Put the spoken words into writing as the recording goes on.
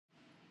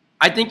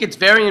I think it's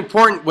very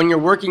important when you're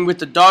working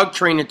with a dog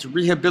trainer to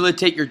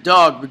rehabilitate your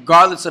dog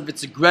regardless of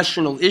its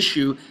aggressional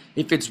issue,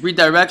 if it's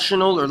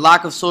redirectional or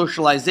lack of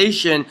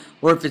socialization,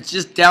 or if it's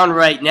just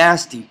downright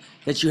nasty,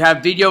 that you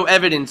have video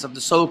evidence of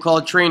the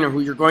so-called trainer who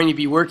you're going to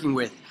be working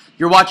with.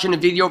 You're watching a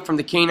video from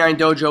the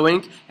K9Dojo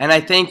Inc., and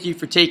I thank you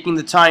for taking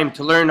the time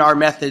to learn our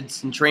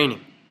methods and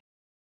training.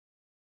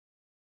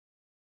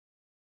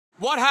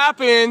 What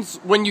happens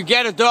when you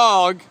get a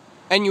dog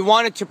and you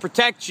want it to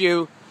protect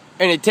you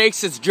and it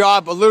takes its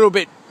job a little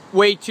bit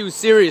way too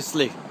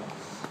seriously?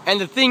 And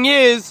the thing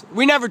is,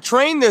 we never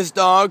trained this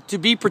dog to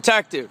be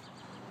protective.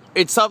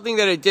 It's something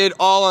that it did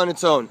all on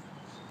its own,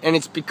 and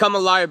it's become a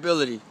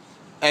liability,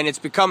 and it's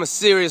become a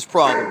serious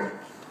problem.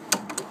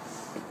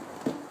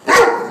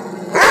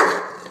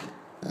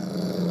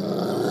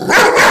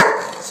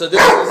 So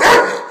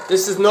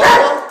this is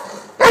normal?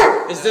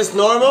 Is this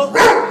normal?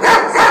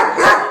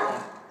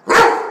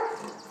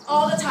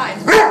 All the time.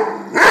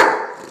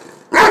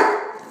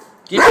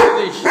 Give me the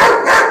leash.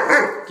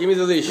 Give me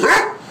the leash.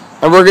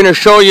 And we're going to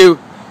show you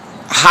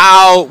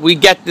how we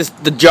get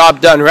the job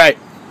done right.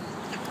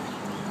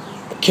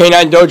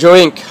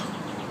 K9Dojo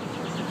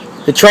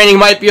Inc. The training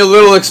might be a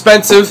little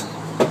expensive,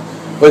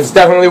 but it's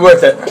definitely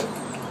worth it.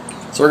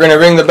 So we're going to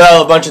ring the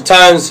bell a bunch of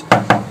times.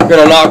 We're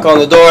going to knock on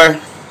the door.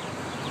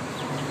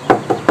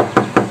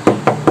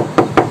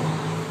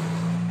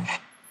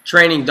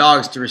 Training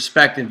dogs to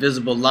respect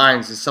invisible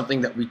lines is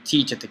something that we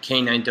teach at the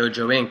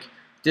K9Dojo Inc.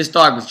 This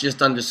dog was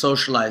just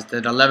under-socialized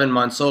at 11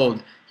 months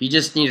old. He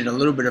just needed a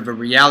little bit of a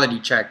reality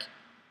check.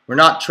 We're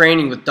not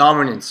training with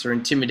dominance or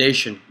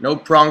intimidation. No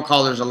prong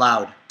collars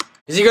allowed.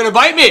 Is he going to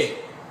bite me?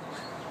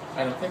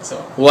 I don't think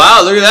so.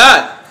 Wow, look at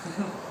that.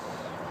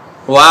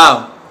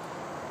 Wow.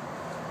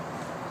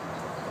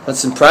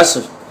 That's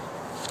impressive.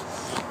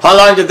 How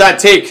long did that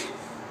take?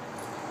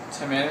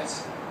 10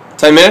 minutes.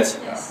 10 minutes?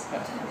 Yeah.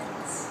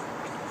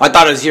 I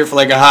thought it was here for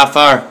like a half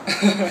hour.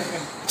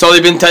 It's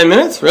only been 10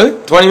 minutes?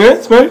 Really? 20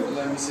 minutes maybe?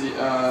 Let me see.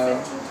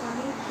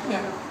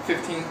 Yeah,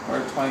 15 or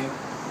 20.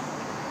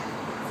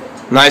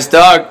 Nice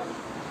dog.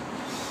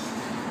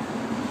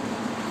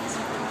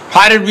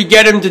 How did we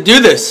get him to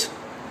do this?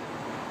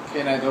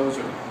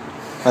 K9Dojo.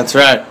 That's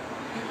right.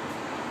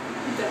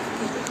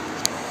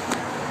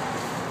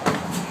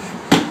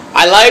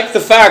 I like the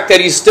fact that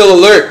he's still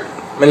alert,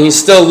 and he's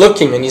still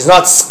looking, and he's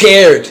not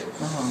scared.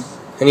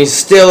 And he's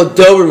still a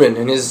Doberman,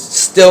 and he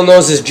still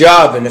knows his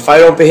job, and if I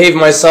don't behave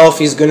myself,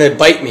 he's going to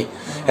bite me.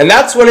 And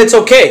that's when it's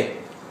okay.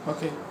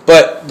 Okay.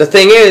 But the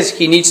thing is,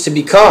 he needs to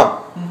be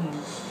calm.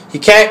 He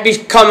can't be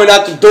coming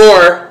at the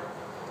door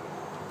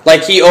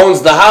like he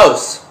owns the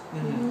house.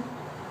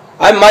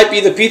 I might be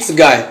the pizza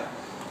guy.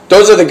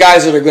 Those are the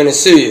guys that are going to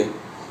sue you.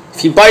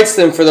 If he bites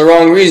them for the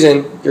wrong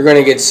reason, you're going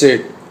to get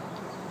sued.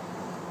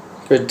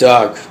 Good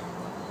dog.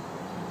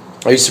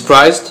 Are you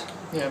surprised?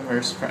 Yeah, I'm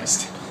very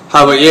surprised.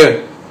 How about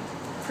you?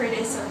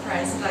 Pretty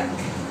surprised. Like,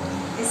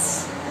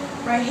 it's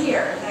right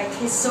here. Like,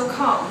 he's so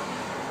calm.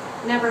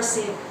 Never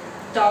see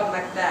a dog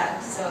like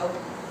that. So,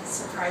 it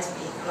surprised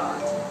me a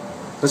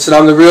lot. Listen,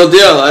 I'm the real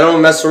deal. I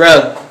don't mess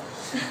around.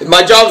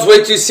 My job's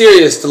way too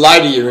serious to lie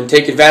to you and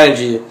take advantage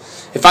of you.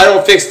 If I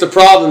don't fix the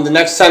problem, the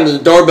next time the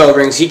doorbell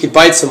rings, he could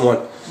bite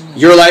someone.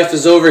 Your life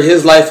is over,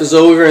 his life is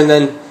over, and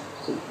then,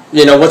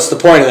 you know, what's the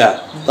point of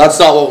that? That's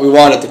not what we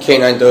want at the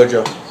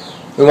K9Dojo.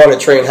 We want to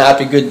train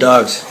happy, good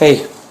dogs.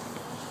 Hey,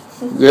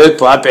 good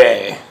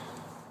puppy.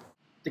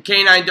 The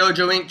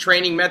K9Dojo Inc.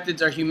 training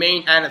methods are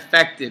humane and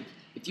effective.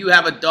 If you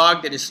have a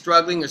dog that is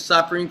struggling or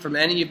suffering from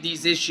any of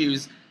these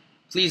issues,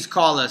 please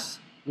call us.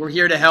 We're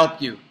here to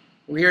help you.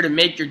 We're here to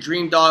make your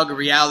dream dog a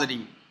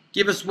reality.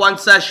 Give us one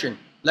session.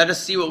 Let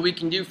us see what we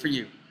can do for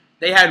you.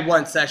 They had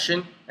one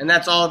session, and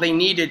that's all they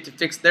needed to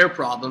fix their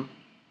problem.